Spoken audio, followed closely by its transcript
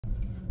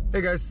Hey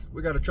guys,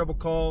 we got a trouble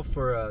call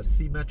for a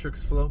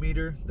Seametrics flow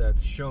meter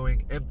that's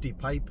showing empty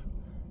pipe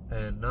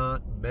and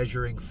not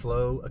measuring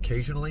flow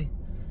occasionally.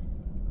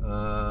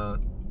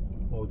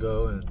 We'll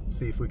go and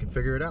see if we can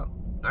figure it out.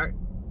 All right,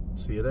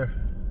 see you there.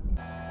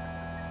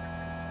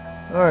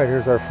 All right,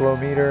 here's our flow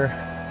meter,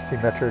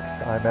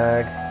 Seametrics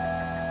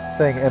IMAG,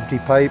 saying empty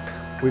pipe.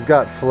 We've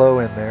got flow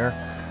in there.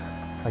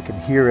 I can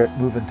hear it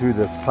moving through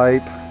this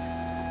pipe.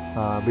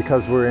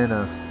 Because we're in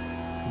a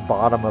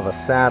bottom of a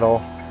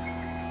saddle,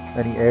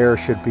 any air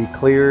should be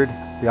cleared.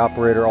 The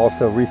operator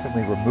also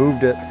recently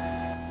removed it.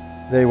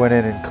 They went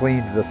in and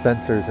cleaned the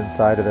sensors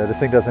inside of there. This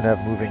thing doesn't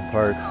have moving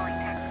parts.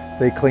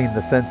 They cleaned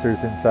the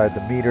sensors inside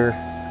the meter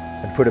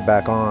and put it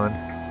back on.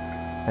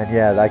 And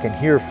yeah, I can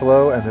hear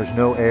flow and there's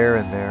no air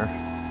in there.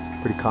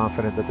 Pretty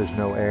confident that there's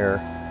no air,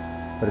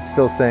 but it's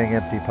still saying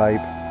empty pipe.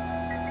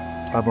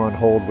 I'm on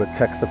hold with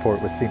tech support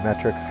with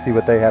Seametrics, see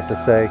what they have to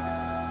say.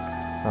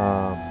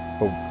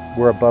 But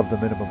we're above the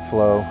minimum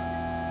flow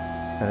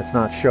and it's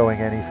not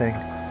showing anything.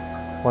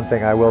 One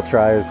thing I will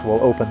try is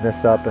we'll open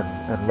this up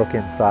and look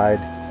inside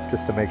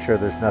just to make sure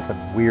there's nothing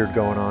weird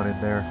going on in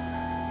there.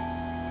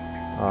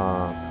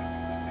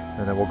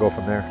 And then we'll go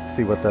from there,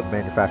 see what the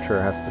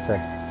manufacturer has to say.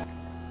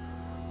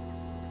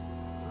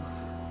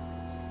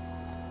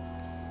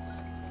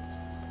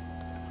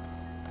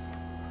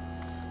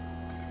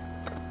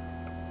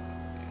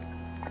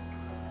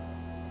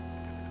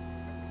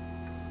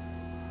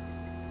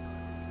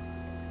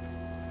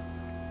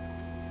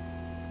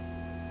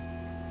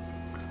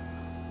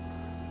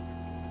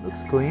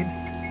 Looks clean.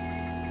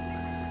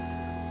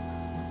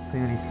 Don't see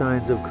any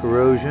signs of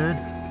corrosion.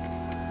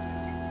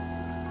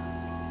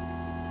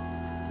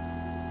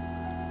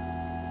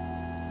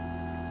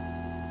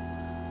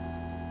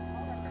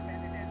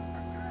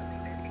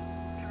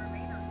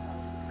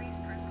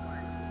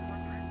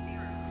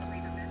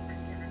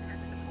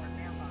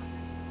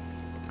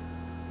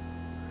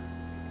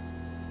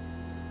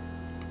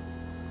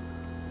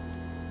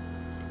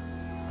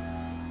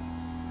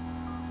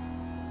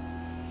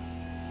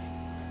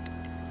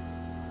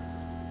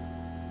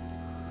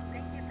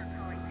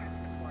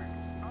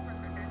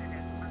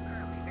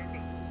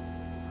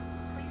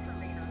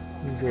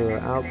 These are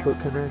our output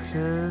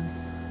connections.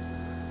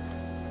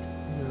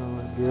 They all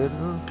look good.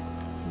 Oh,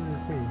 let me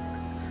see.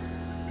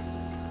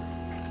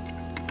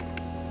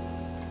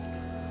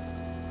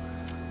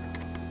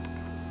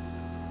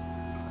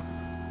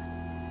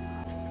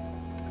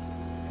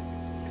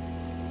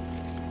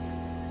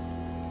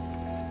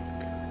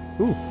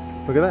 Ooh,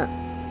 look at that.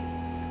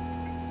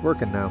 It's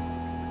working now.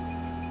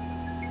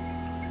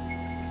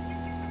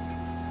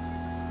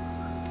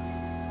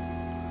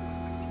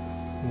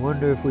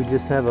 Wonder if we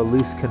just have a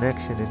loose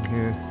connection in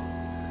here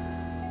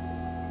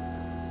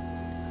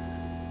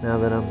now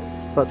that I'm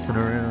futzing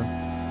around.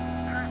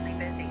 Currently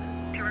busy.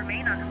 To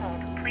remain on hold,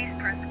 please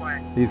press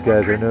 1. These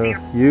guys are no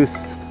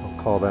use. I'll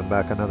call them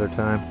back another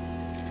time.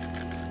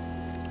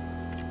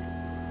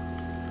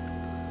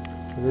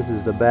 So this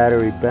is the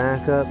battery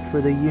backup for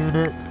the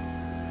unit.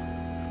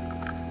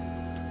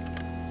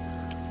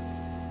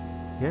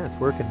 Yeah, it's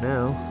working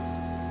now.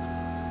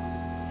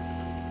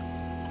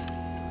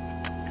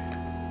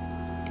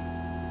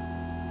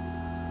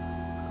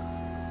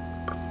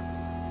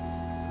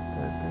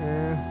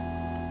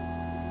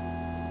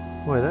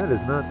 Boy, that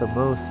is not the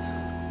most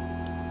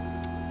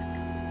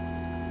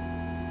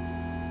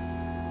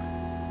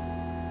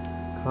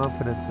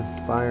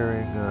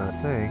confidence-inspiring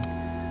thing.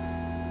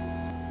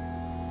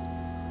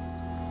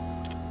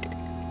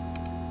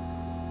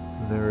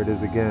 And there it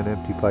is again,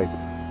 empty pipe.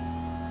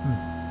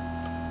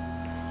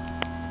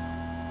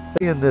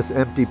 Seeing this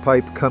empty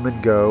pipe come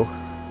and go.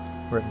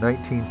 We're at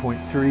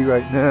 19.3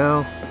 right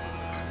now.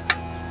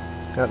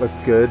 That looks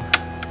good.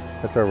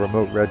 That's our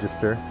remote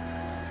register.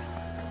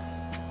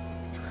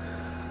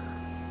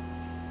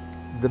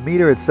 The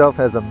meter itself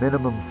has a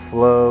minimum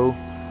flow.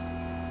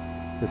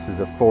 This is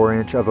a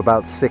 4-inch of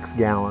about 6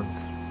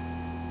 gallons.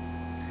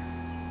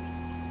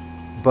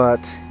 But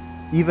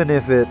even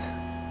if it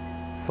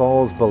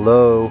falls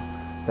below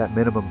that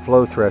minimum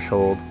flow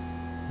threshold,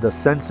 the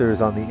sensors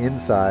on the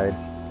inside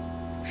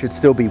should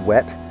still be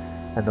wet,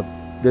 and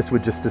this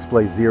would just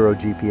display 0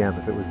 GPM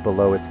if it was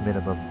below its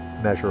minimum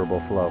measurable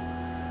flow.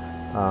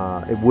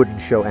 It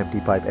wouldn't show empty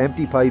pipe.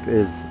 Empty pipe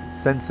is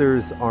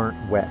sensors aren't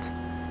wet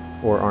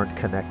or aren't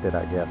connected,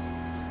 I guess.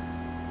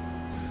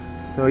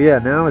 So yeah,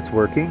 now it's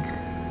working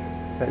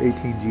at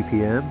 18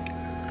 GPM.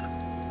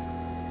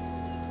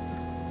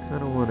 I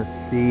don't want to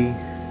see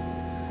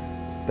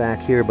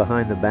back here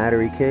behind the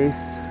battery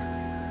case.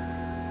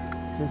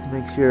 Just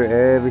make sure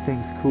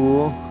everything's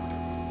cool.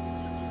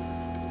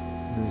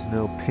 There's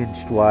no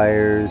pinched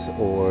wires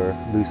or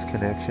loose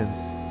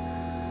connections.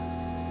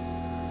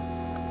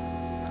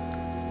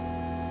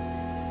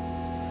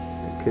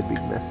 It could be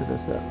messing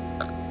us up.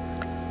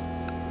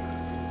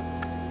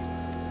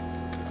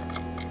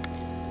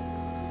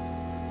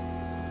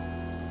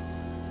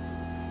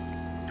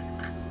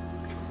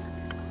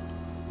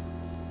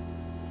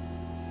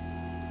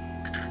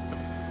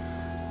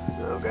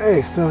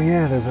 Okay, so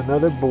yeah, there's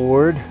another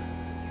board.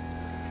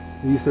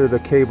 These are the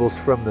cables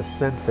from the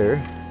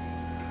sensor.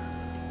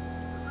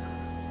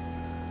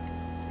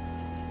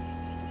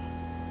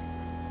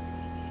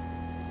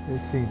 They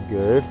seem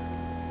good.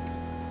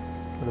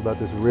 What about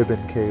this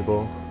ribbon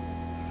cable?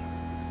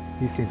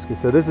 He seems good.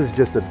 So this is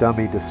just a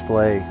dummy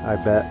display, I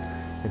bet.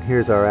 And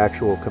here's our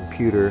actual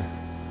computer.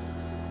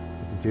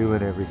 It's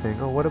doing everything.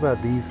 Oh, what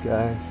about these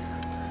guys?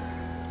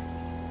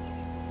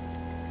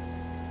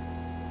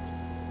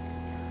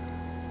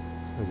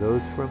 Are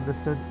those from the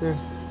sensor?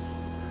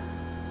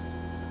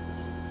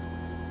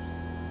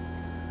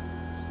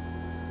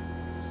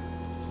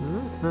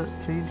 No, it's not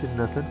changing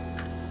nothing.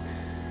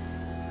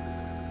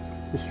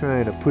 Just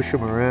trying to push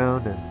them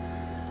around, and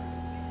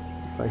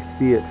if I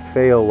see it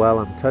fail while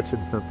I'm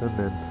touching something,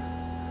 then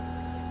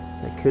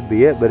that could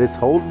be it, but it's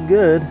holding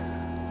good.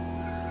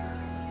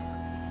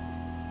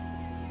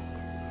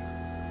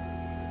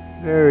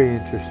 Very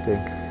interesting.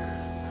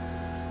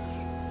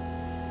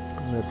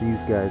 What about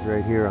these guys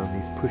right here on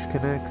these push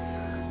connects?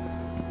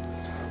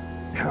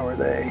 How are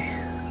they?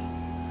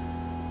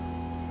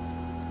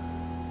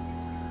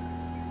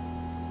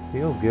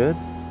 Feels good.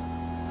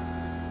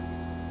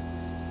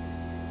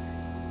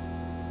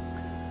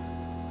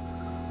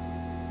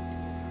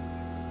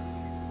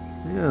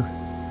 Yeah,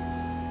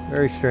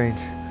 very strange.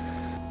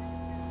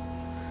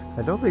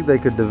 I don't think they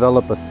could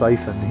develop a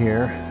siphon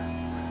here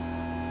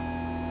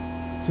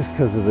just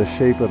because of the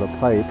shape of the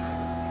pipe.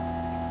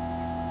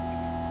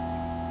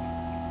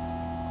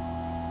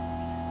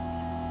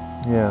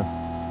 Yeah.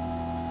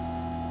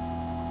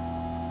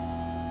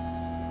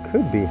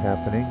 Could be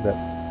happening, but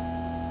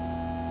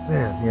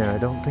man, yeah, I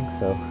don't think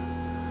so.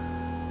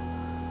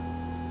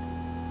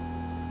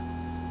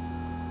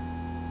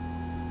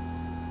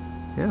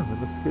 Yeah, it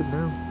looks good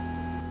now.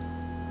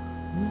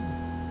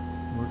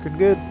 Working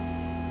good.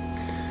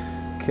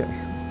 Okay,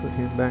 let's put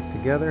him back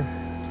together.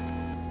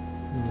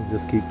 And we'll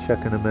just keep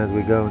checking them as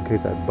we go in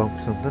case I bump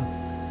something.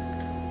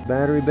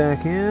 Battery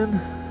back in.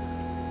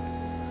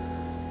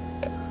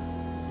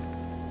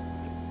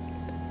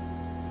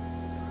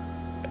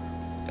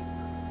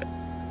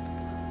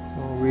 It's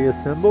all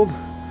reassembled.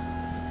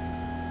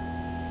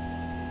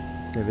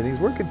 Everything's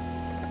working.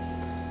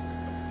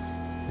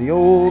 The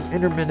old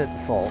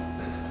intermittent fault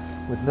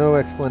with no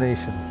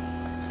explanation.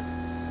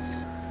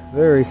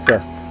 Very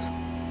sus.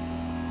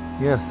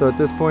 Yeah, so at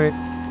this point,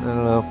 I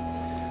don't know.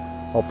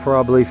 I'll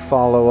probably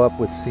follow up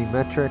with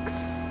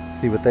Seametrics,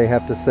 see what they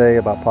have to say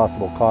about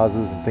possible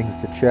causes and things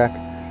to check.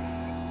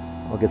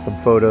 I'll get some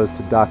photos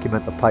to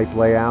document the pipe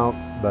layout,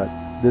 but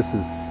this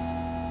is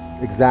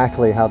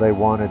exactly how they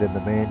want it in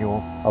the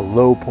manual. A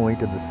low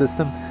point in the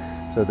system,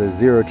 so there's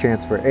zero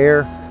chance for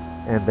air,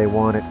 and they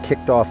want it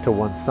kicked off to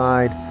one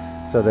side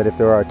so that if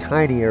there are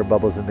tiny air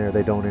bubbles in there,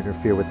 they don't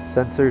interfere with the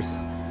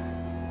sensors,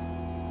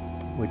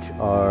 which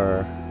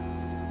are,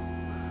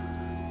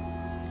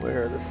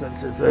 where are the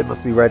sensors? It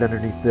must be right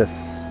underneath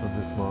this on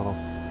this model.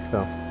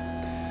 So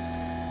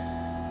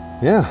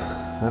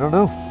yeah, I don't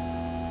know,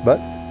 but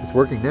it's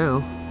working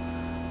now.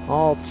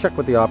 I'll check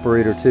with the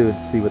operator too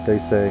and see what they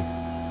say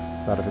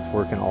about if it's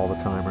working all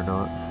the time or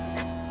not.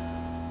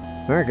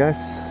 Alright guys,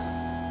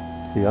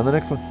 see you on the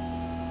next one.